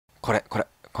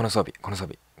この装備。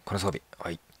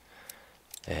はい。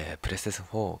プレステ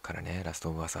4からね、ラスト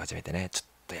オブアスを始めてね、ちょっ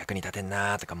と役に立てん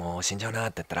なーとか、もう死んじゃうなー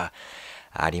って言ったら、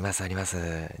あります。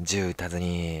銃撃たず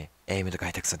に、エイムとか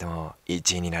下手くそでも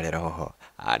1位になれる方法。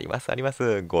あります。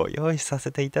ご用意さ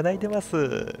せていただいてま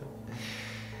す。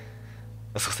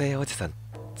蘇生おじさん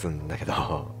つんだけど、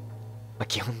まあ、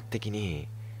基本的に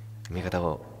味方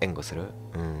を援護する、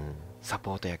サ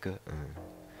ポート役、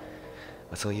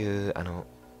そういう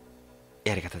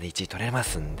やり方で1位取れま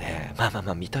すんで、まあ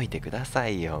見といてくださ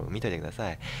いよ。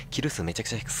キル数めちゃく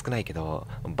ちゃ少ないけど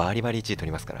バリバリ1位取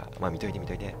りますから、まあ見といて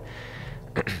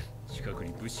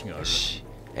よし、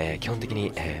基本的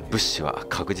に、物資は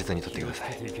確実に取ってください。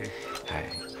はい、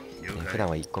普段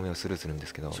は1個目をスルーするんで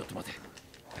すけど、オ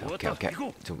ッケ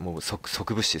ーもう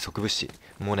即物資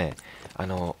もうね、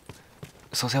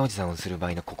蘇生おじさんをする場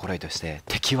合の心得として、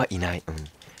敵はいない、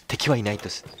と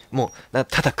し、もう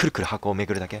ただくるくる箱を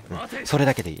巡るだけ、それ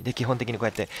だけでいい。で基本的にこう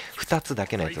やって2つだ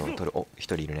けのやつを取る。お、1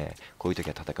人いるね。こういう時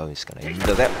は戦うしかないん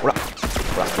だぜ。ほら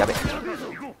やべ、ほ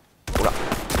ら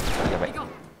やばい、負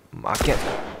けん、く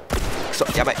そ、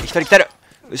やばい、1人来てる、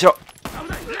後ろ、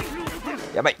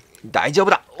やばい、大丈夫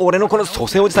だ。俺のこの蘇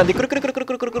生おじさんでくるくる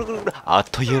あっ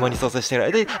という間に蘇生して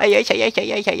る。で、よいしょ、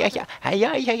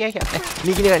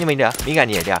右側にもいるよ。いるよ。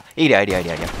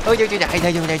おい、大丈夫。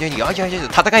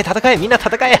戦え、みんな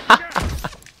戦え。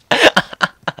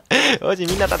よし、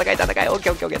みんな戦え。オッケ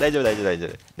ー、大丈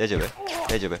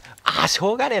夫。あ、し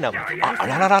ょうがねえな。あ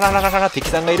らら、敵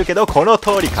さんがいるけど、この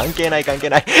通り関係ない。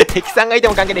敵さんがいて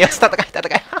も関係ない。よし、戦え。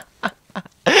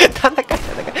あ、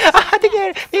敵がい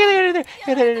る。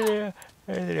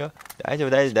大丈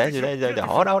夫。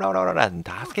ほら、助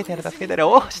けてやる。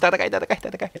おし、戦い。オ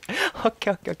ッ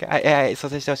ケー。はい、蘇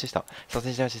生してほしい人。は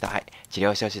い、治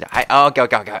療してほしい人。はい、オッケ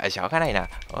ー。しょうがないな。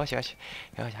よし。は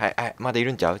い、まだい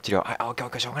るんちゃう治療。はい、オッケ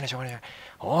ー、しょうがない。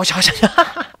おし。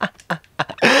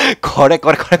これ。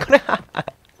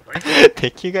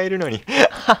敵がいるのに。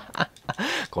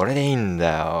これでいいん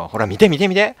だよ。ほら、見て。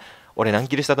俺何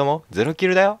キルしたと思う？ 0 キ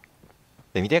ルだよ。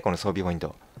で、見て、この装備ポイン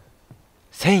ト。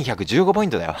1115ポイン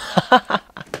トだよ。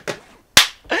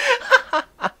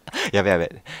や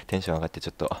べ。テンション上がってち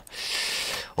ょっと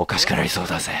おかしくなりそう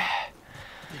だぜ。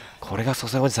これが蘇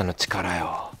生おじさんの力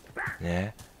よ。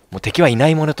ね。もう敵はいな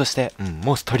いものとして、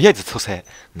もうとりあえず蘇生。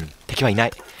敵はいな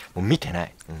い。もう見てな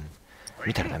い。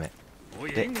見たらダメ。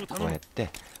で、こうやって、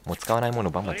もう使わないもの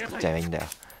をバンバン作っちゃえばいいんだよ。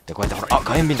で、こうやってほら、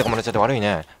火炎瓶とかもらっちゃって悪い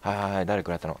ね。はい、誰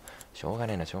くらったの。しょうが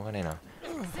ねえな。ちょ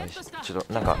っ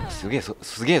となんかすげえ蘇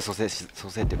生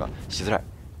っていうかしづらい。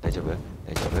大丈夫よ。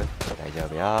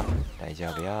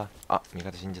あ、味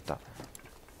方死んじゃった。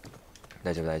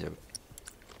大丈夫。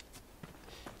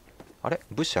あれ、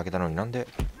物資開けたのになんで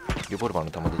リボルバー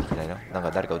の弾出てきないの？なん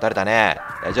か誰か撃たれたね。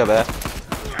大丈夫。オ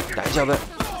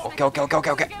ッケ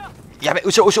ー。やべ、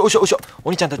後ろ。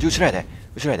お兄ちゃんたち後ろやで。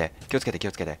気をつけて。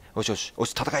おし、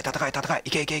戦い。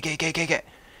いけ。い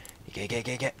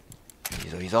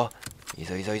いぞ。治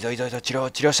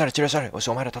療したる。おし、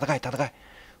お前ら戦い。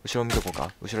後ろ見とこう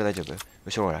か。後ろ大丈夫？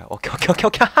後ろほら。オッケー。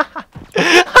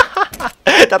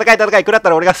戦い。食らった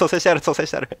ら俺が蘇生してやる。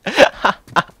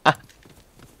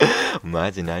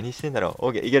マジ何してんだろう。オ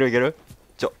ッケー、いける。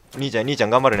兄ちゃん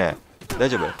頑張るね。大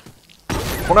丈夫？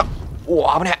ほら。お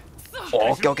お、危ねえ。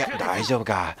オッケー。大丈夫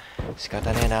か。仕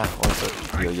方ねえな。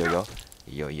おい、いいよ。はい。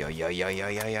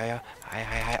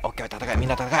オッケー、戦い。みん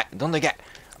な戦い。どんどんいけ。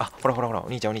あ、ほら、お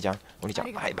兄ちゃん。は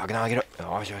い、爆弾あげる。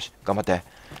よし、頑張って。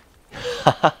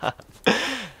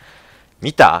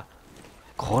見た？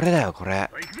これだよ、こ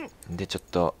れ。で、ちょっ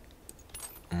と、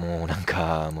もうなん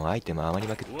か、もうアイテム余り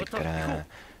まくってっから、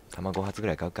弾5発ぐ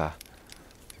らい買うか。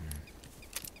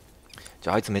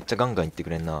あいつめっちゃガンガンいって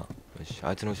くれんな。よし、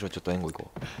あいつの後ろちょっと援護行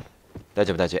こう。大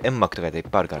丈夫。煙幕とかでいっ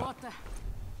ぱいあるから。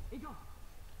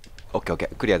オッケ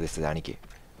ー。クリアです、兄貴。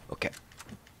オッケー。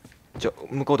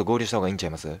向こうと合流した方がいいんちゃい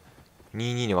ます？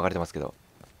 2-2 に分かれてますけど。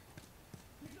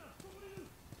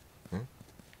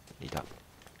いた。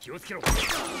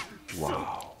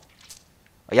わ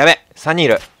お。やべ、3人い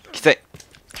る。きつ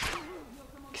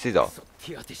い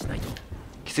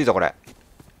ぞ、これ。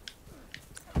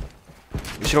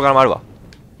後ろから回るわ。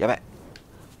やべ。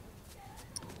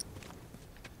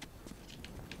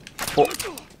お、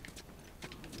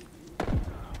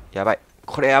やばい。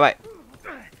これやばい。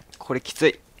これきつ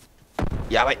い。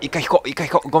やばい。一回引こう。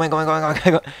ごめん。ちょっ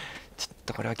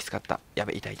とこれはきつかった。や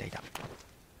べ、いた。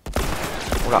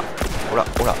ほら。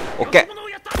オッケー。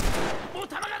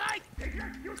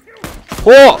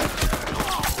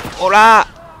ほら。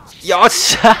よっ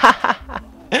しゃー。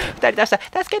二人出した。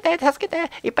助けて、助けて。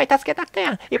いっぱい助けたった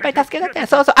やん。いっぱい助けたったやん。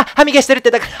そうそう。あ、はみ消してるっ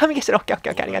て。だからはみ消してる。オッケーオッケ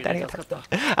ーオッケー。ありがとうありがとう。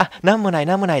あ、なんもない、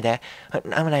なんもないで。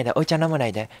なんもないで。おいちゃんなんもな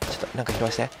いで。ちょっとなんか拾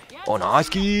わして。お、ナイ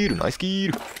スキール、ナイスキ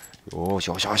ール。よーし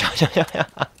よしよしよしよしよし。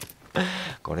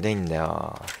これでいいんだ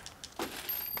よ。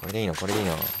これでいいの、これでいい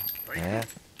の。ね。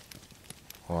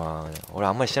ほら、俺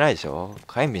あんまりしてないでしょ。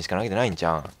火炎瓶しか投げてないんじ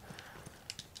ゃん。も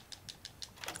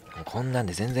うこんなん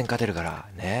で全然勝てるから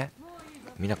ね。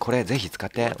みんなこれぜひ使っ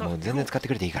て。もう全然使って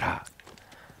くれていいから。も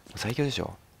う最強でし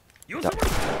ょ。だ起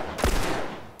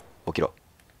きろ。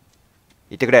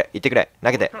行ってくれ、行ってくれ。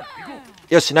投げて。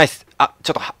よし、ナイス。あ、ち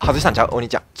ょっと外したんちゃうお兄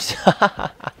ちゃん。オ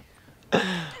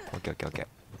ッケーオッケーオッケー。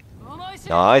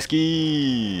ナイスキ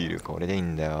ール。これでいい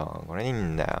んだよ。これでいい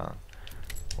んだよ。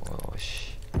よ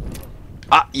し。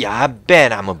あ、やっべえ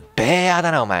な。もうベア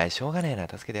だな、お前。しょうがねえな。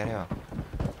助けてやれよ。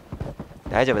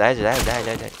大丈夫、大丈夫、大丈夫、大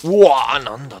丈夫、大丈夫。うわー、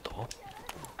なんだと。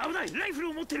危ない、ライフ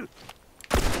ルを持ってる。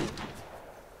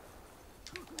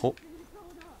ほっ。ちょ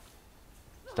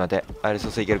っと待って。あれ、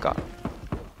蘇生いけるか。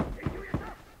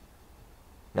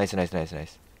ナイスナイスナイスナイ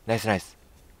ス。ナイスナイス。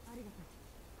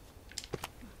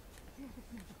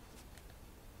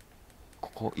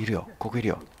ここいるよ。ここいる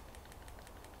よ。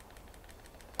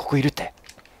ここいるって。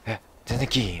え、全然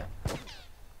来いひんよ。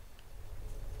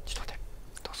ちょっと待って。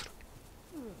どうする。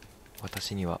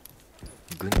私には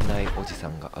軍内おじさ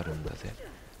んがあるんだぜ。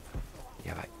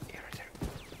やばい、やられてる。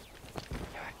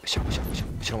やばい、後ろ後ろ後ろ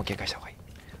後ろも警戒した方がいい。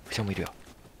後ろもいるよ。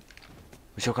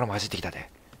後ろからも走ってきたで。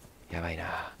やばい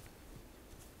な。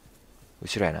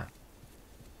後ろやな。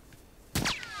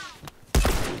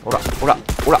ほらほら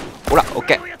ほらほら、オッ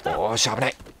ケー。おーし、危な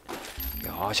い。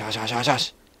よーしよしよしよしよ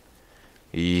し。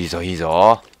いいぞいい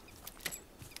ぞ。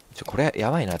これや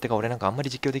ばいな。てか俺なんかあんまり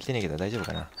実況できてねえけど大丈夫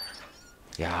かな。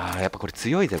いやー、やっぱこれ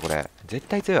強いぜ、これ。絶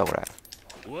対強いわ、これ。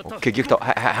オッケー、ギフト。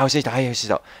はいはいはい、欲しい人、はい、欲しい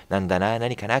人。なんだな、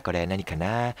何かな、これ、何か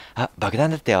な。あ、爆弾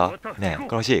だったよ。ねえ、これ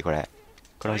欲しい、これ。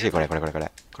これ欲しい、これ、これ、これ、これ。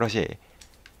これ欲しい。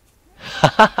は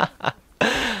ははは。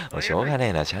もうしょうがね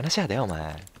えな、しゃあなしゃあだよ、お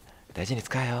前。大事に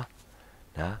使えよ。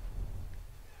な。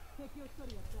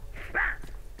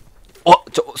お、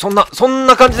そん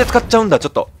な感じで使っちゃうんだ、ちょ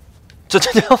っと。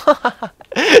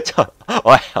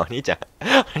おい、お兄ちゃん。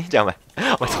お兄ちゃん、お前、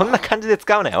そんな感じで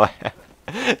使うなよ、おい。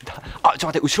あ、待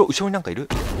って、後ろになんかいる。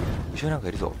後ろになんか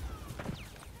いるぞ。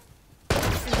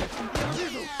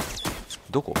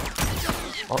どこ。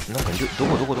あ、なんかいる。ど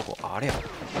こ。あれや。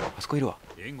あそこいるわ。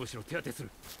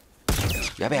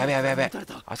やべえ。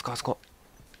あそこ。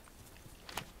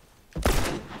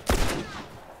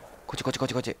こ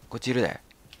っちいるで。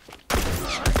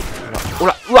ほ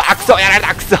ら、うわ、クソ、やられ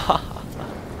た、クソ。や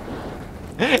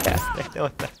られても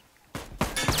った。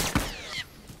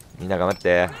みんな頑張っ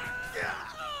て。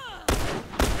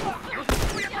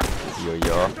いいよいい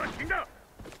よ。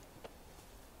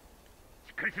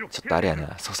ちょっとあれや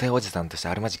な、蘇生おじさんとして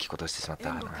あるまじきことをしてしまっ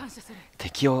た。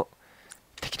敵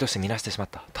として見なしてしまっ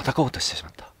た。戦おうとしてしま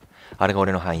った。あれが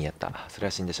俺の範囲やった。それ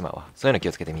は死んでしまうわ。そういうの気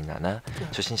をつけてみんなな。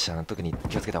初心者の特に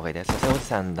気をつけた方がいいで。蘇生おじ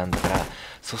さんなんだから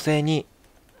蘇生に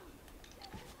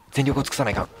全力を尽くさ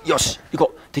ないかん。よし行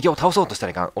こう。敵を倒そうとした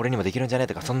らいかん。俺にもできるんじゃねえ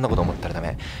とかそんなこと思ったらダ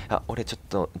メ。あ、俺ちょっ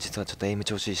と実はちょっとエイム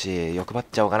調子いいし欲張っ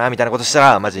ちゃおうかなみたいなことした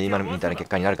らマジ今のみたいな結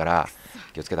果になるから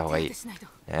気をつけた方がいいね。気を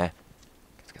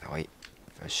つけた方がいい。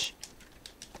よし、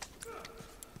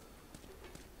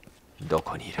ど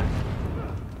こにいる。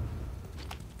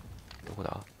どこ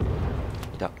だ。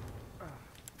いた。フ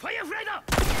ァイアフライだ。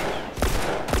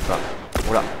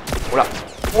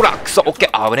ほら、クソ、オッケ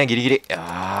ー。危ねえ、ギリギリ。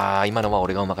今のは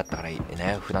俺がうまかったからいい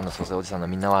ね。普段の蘇生おじさんの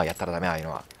みんなはやったらダメ。ああいう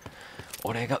のは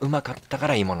俺がうまかったか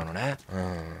らいいもののね。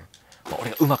俺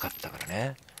がうまかったから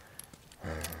ね。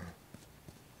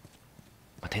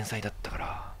天才だったか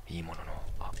らいいものの。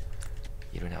あ、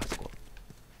いるね、あそこ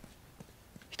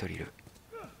一人いる。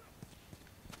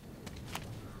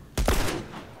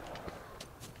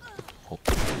ほっ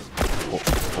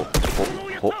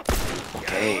オッ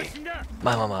ケー。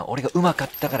まあ俺がうまかっ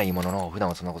たからいいものの普段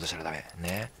はそんなことしたらダメ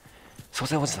ね。蘇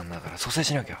生おじさんだから蘇生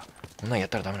しなきゃ。こんなんやっ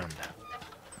たらダメなんだよ。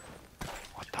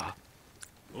分かった。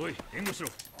おい、援護しろ。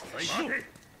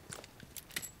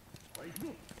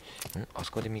あ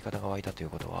そこで味方が湧いたという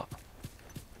ことは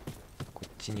こっ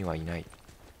ちにはいない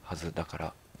はずだか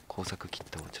ら工作キッ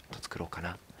トをちょっと作ろうか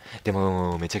な。で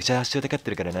もめちゃくちゃ圧勝で勝っ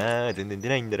てるからな。全然出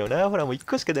ないんだろうな。ほらもう1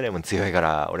個しか出ないもん。強いか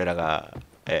ら俺らが。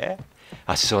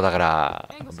圧勝だから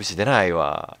武士出ない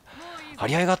わ。張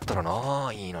り合いがあったら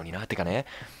な、いいのにな。てかね、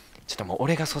ちょっともう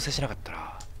俺が蘇生しなかった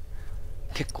ら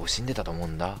結構死んでたと思う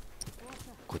んだ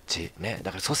こっちね。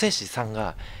だから蘇生師さん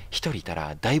が1人いた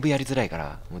らだいぶやりづらいか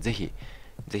ら、もうぜひ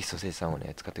蘇生師さんを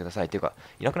ね使ってください。っていうか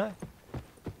いなくない。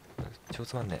超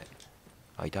つまんねえ。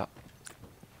あ、いた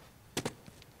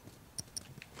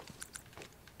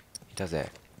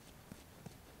ぜ。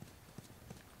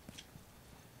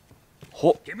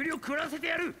ほっ、煙を食らわせて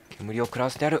やる。煙を食ら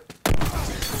わせてやる。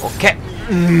オッケー。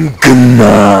ぐん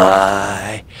ま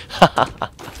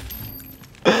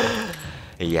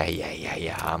ーい。いやいやいやい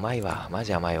や、甘いわ、マ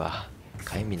ジ甘いわ。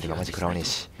火炎瓶とかマジ食らわねえ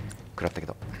し。食らったけ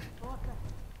ど。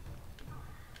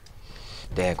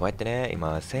でこうやってね、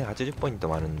今1080ポイント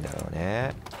もあるんだよ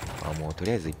ね。あ、もうと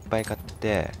りあえずいっぱい買っ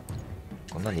て、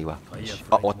こんなんでいいわ。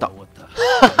あ、終わった。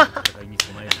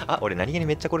あ、俺何気に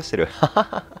めっちゃ殺してる。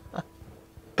ま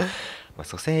あ、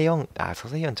蘇生4、あ、蘇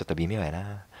生4ちょっと微妙や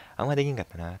な。あんまできんかっ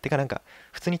たな。てかなんか、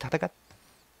普通に戦っ、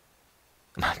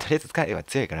まあ、とりあえず使えば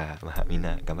強いから、まあ、みん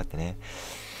な頑張ってね。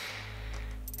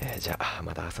じゃあ、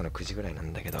まだ朝の9時ぐらいな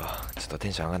んだけど、ちょっとテ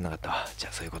ンション上がんなかったわ。じゃ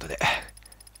あ、そういうことで、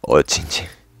おちんち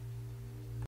ん。